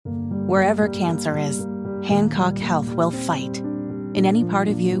Wherever cancer is, Hancock Health will fight. In any part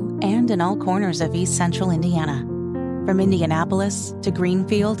of you and in all corners of East Central Indiana. From Indianapolis to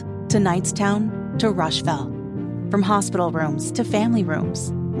Greenfield to Knightstown to Rushville. From hospital rooms to family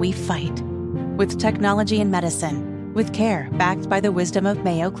rooms, we fight. With technology and medicine, with care backed by the wisdom of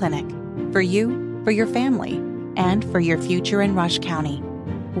Mayo Clinic. For you, for your family, and for your future in Rush County.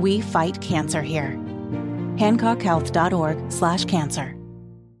 We fight cancer here. HancockHealth.org/cancer.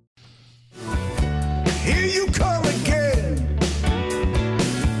 Here you come again.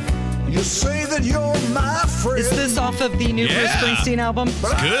 You say that you're my friend. Is this off of the new Bruce Springsteen album?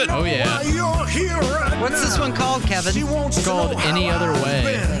 It's good. Oh, yeah. What's this one called, Kevin? It's called Any Other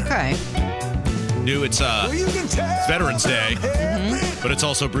Way. Okay. New, it's Veterans Day, but it's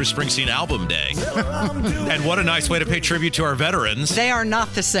also Bruce Springsteen Album Day. And what a nice way to pay tribute to our veterans. They are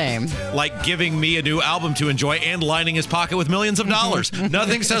not the same. Like giving me a new album to enjoy and lining his pocket with millions of dollars.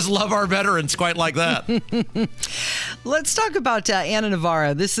 Nothing says love our veterans quite like that. Let's talk about Anna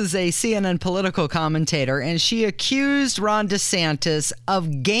Navarro. This is a CNN political commentator, and she accused Ron DeSantis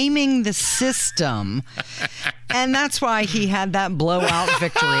of gaming the system. And that's why he had that blowout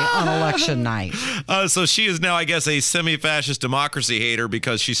victory on election night. So she is now, I guess, a semi-fascist democracy hater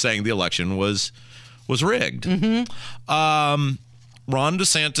because she's saying the election was rigged. Ron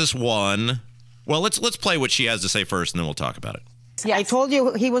DeSantis won. Well, let's play what she has to say first, and then we'll talk about it. Yeah, I told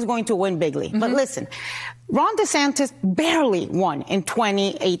you he was going to win bigly. But listen, Ron DeSantis barely won in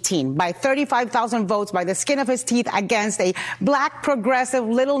 2018 by 35,000 votes by the skin of his teeth against a black, progressive,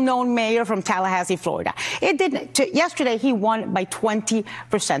 little-known mayor from Tallahassee, Florida. It didn't. Yesterday, he won by 20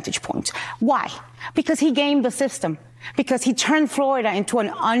 percentage points. Why? Because he gamed the system. Because he turned Florida into an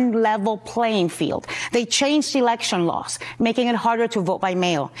unlevel playing field. They changed election laws, making it harder to vote by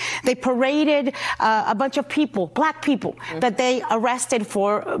mail. They paraded a bunch of people, black people, that they arrested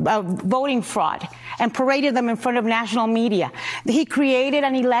for voting fraud and paraded them in front of national media. He created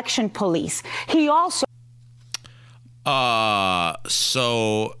an election police. He also...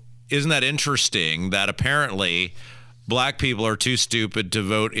 So isn't that interesting that apparently black people are too stupid to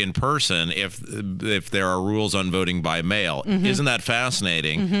vote in person if there are rules on voting by mail? Isn't that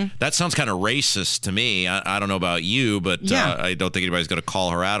fascinating? That sounds kind of racist to me. I don't know about you, but I don't think anybody's going to call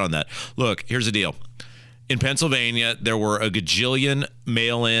her out on that. Look, here's the deal. In Pennsylvania, there were a gajillion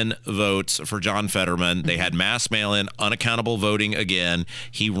mail-in votes for John Fetterman. They had mass mail-in, unaccountable voting again.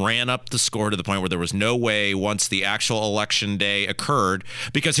 He ran up the score to the point where there was no way once the actual election day occurred.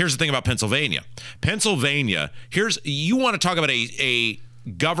 Because here's the thing about Pennsylvania. You want to talk about a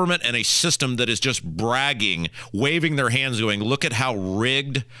government and a system that is just bragging, waving their hands, going, look at how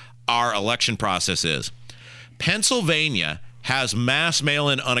rigged our election process is. Pennsylvania has mass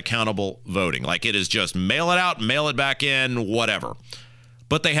mail-in unaccountable voting. Like it is just mail it out, mail it back in, whatever.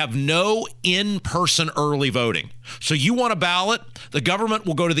 But they have no in-person early voting. So you want a ballot? The government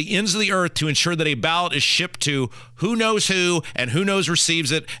will go to the ends of the earth to ensure that a ballot is shipped to who knows who, and who knows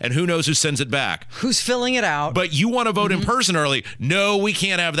receives it, and who knows who sends it back. Who's filling it out? But you want to vote in person early? No, we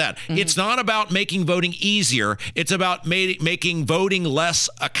can't have that. It's not about making voting easier. It's about making voting less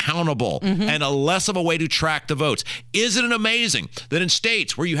accountable and less of a way to track the votes. Isn't it amazing that in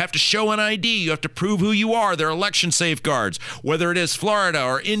states where you have to show an ID, you have to prove who you are, there are election safeguards, whether it is Florida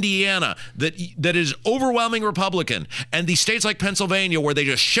or Indiana, that is overwhelming Republican, and these states like Pennsylvania where they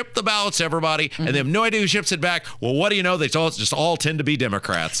just ship the ballots to everybody and they have no idea who ships it back, well, what do you know? They just all tend to be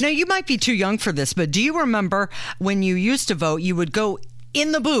Democrats. Now, you might be too young for this, but do you remember when you used to vote, you would go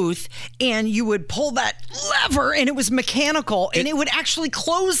in the booth and you would pull that lever and it was mechanical and it would actually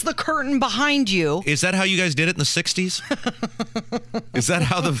close the curtain behind you? Is that how you guys did it in the 60s? Is that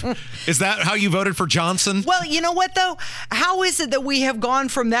how you voted for Johnson? Well, you know what though? How is it that we have gone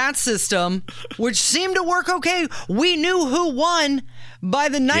from that system, which seemed to work okay, we knew who won by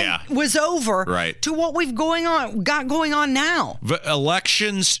the night was over, right, to what we've got going on now?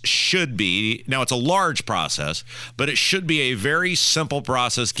 Elections should be, now it's a large process, but it should be a very simple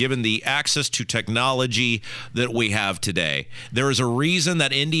process given the access to technology that we have today. There is a reason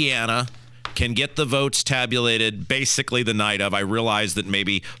that Indiana can get the votes tabulated basically the night of. I realize that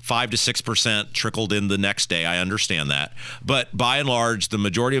maybe 5 to 6% trickled in the next day. I understand that. But by and large, the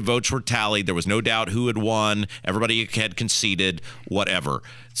majority of votes were tallied. There was no doubt who had won. Everybody had conceded, whatever.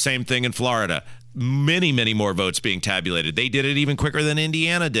 Same thing in Florida. Many, many more votes being tabulated. They did it even quicker than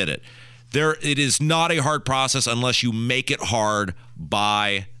Indiana did it. It is not a hard process unless you make it hard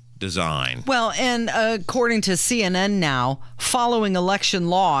by design. Well, and according to CNN now, following election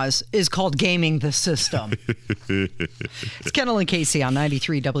laws is called gaming the system. It's Kendall and Casey on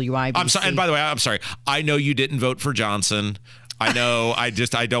 93 WIBC. I'm sorry, and by the way, I'm sorry. I know you didn't vote for Johnson. I know. I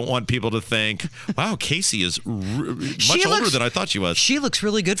don't want people to think, wow, Casey is much older than I thought she was. She looks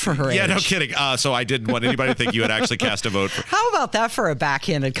really good for her age. Yeah, no kidding. So I didn't want anybody to think you had actually cast a vote for. How about that for a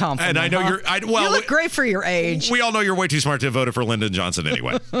backhanded compliment? And I know you look great for your age. We all know you're way too smart to have voted for Lyndon Johnson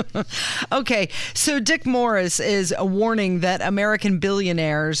anyway. Okay, so Dick Morris is warning that American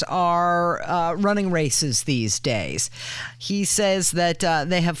billionaires are running races these days. He says that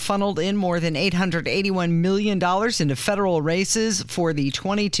they have funneled in more than $881 million into federal races for the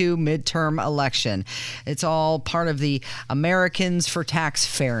 22 midterm election. It's all part of the Americans for Tax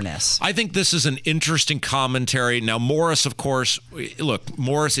Fairness. I think this is an interesting commentary. Now, Morris, of course, look,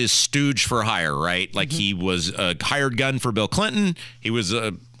 Morris is stooge for hire, right? Like he was a hired gun for Bill Clinton. He was,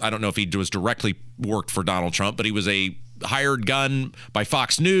 I don't know if he was directly worked for Donald Trump, but he was a hired gun by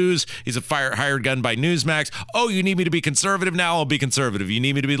Fox News. He's a hired gun by Newsmax. Oh, you need me to be conservative? Now I'll be conservative. You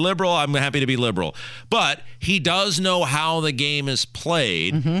need me to be liberal? I'm happy to be liberal. But he does know how the game is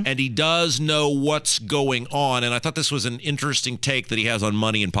played, and he does know what's going on. And I thought this was an interesting take that he has on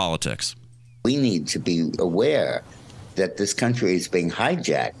money and politics. We need to be aware that this country is being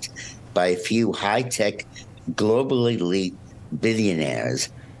hijacked by a few high-tech, global elite billionaires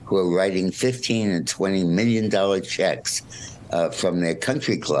who are writing $15 and $20 million checks from their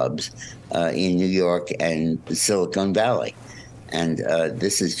country clubs in New York and Silicon Valley. And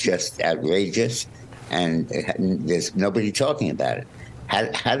this is just outrageous, and there's nobody talking about it.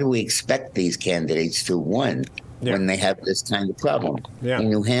 How do we expect these candidates to win when they have this kind of problem? In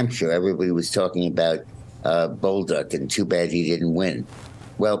New Hampshire, everybody was talking about Bolduc, and too bad he didn't win.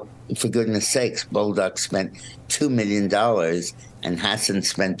 Well, for goodness sakes, Bolduc spent $2 million and Hassan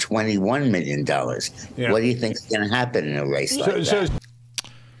spent $21 million. What do you think is going to happen in a race like that?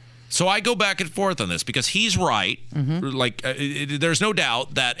 So I go back and forth on this because he's right. There's no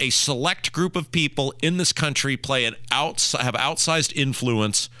doubt that a select group of people in this country have outsized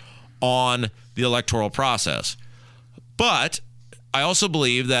influence on the electoral process. But I also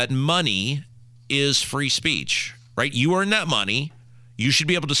believe that money is free speech, right? You earn that money. You should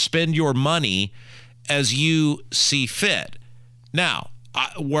be able to spend your money as you see fit. Now,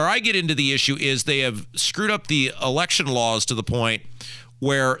 where I get into the issue is they have screwed up the election laws to the point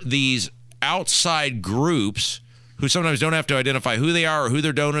where these outside groups, who sometimes don't have to identify who they are or who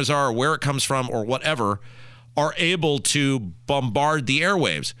their donors are or where it comes from or whatever, are able to bombard the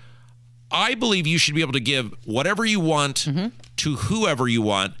airwaves. I believe you should be able to give whatever you want to whoever you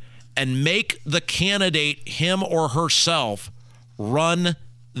want and make the candidate, him or herself, run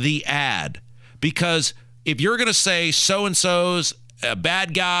the ad. Because if you're going to say so-and-so's a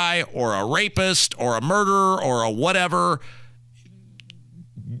bad guy or a rapist or a murderer or a whatever,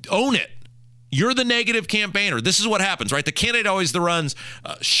 own it. You're the negative campaigner. This is what happens, right? The candidate always runs,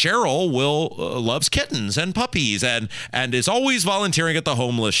 Cheryl loves kittens and puppies and is always volunteering at the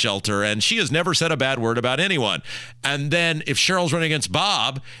homeless shelter, and she has never said a bad word about anyone. And then if Cheryl's running against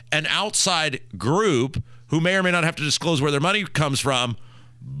Bob, an outside group who may or may not have to disclose where their money comes from,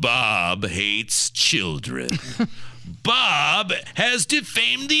 Bob hates children. Bob has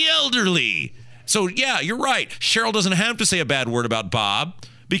defamed the elderly. So, yeah, you're right. Cheryl doesn't have to say a bad word about Bob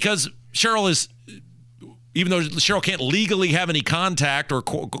because Cheryl is, even though Cheryl can't legally have any contact or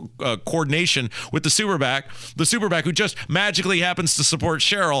coordination with the super PAC who just magically happens to support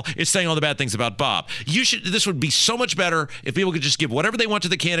Cheryl is saying all the bad things about Bob. This would be so much better if people could just give whatever they want to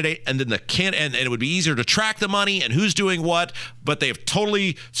the candidate, and then and it would be easier to track the money and who's doing what. But they have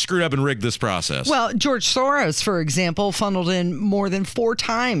totally screwed up and rigged this process. Well, George Soros, for example, funneled in more than 4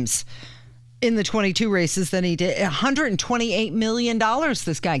 times in the 22 races than he did. $128 million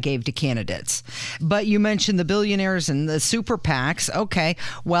this guy gave to candidates. But you mentioned the billionaires and the super PACs. Okay,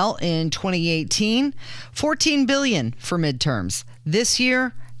 well, in 2018, $14 billion for midterms. This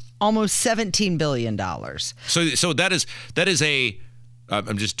year, almost $17 billion. So that is a,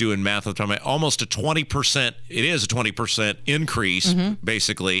 I'm just doing math at the time, almost a 20%, it is a 20% increase,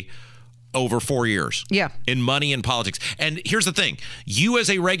 basically, over 4 years. Yeah. In money and politics. And here's the thing. You as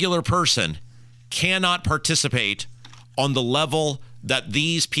a regular person cannot participate on the level that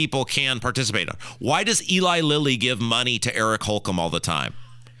these people can participate on. Why does Eli Lilly give money to Eric Holcomb all the time?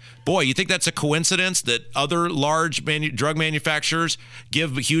 Boy, you think that's a coincidence that other large drug manufacturers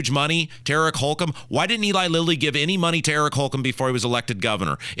give huge money to Eric Holcomb? Why didn't Eli Lilly give any money to Eric Holcomb before he was elected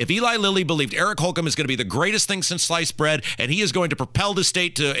governor? If Eli Lilly believed Eric Holcomb is going to be the greatest thing since sliced bread and he is going to propel the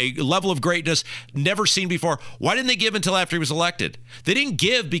state to a level of greatness never seen before, why didn't they give until after he was elected? They didn't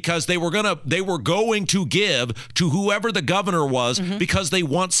give because they were going to give to whoever the governor was because they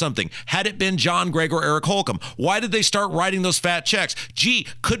want something. Had it been John Gregg or Eric Holcomb, why did they start writing those fat checks? Gee,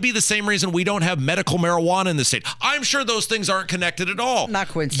 could be the the same reason we don't have medical marijuana in the state. I'm sure those things aren't connected at all. Not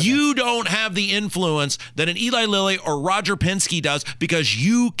coincidence. You don't have the influence that an Eli Lilly or Roger Penske does because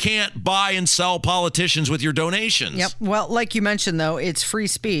you can't buy and sell politicians with your donations. Yep. Well, like you mentioned, though, it's free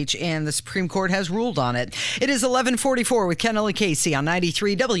speech, and the Supreme Court has ruled on it. It is 11:44 with Ken Casey on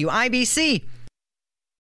 93 WIBC.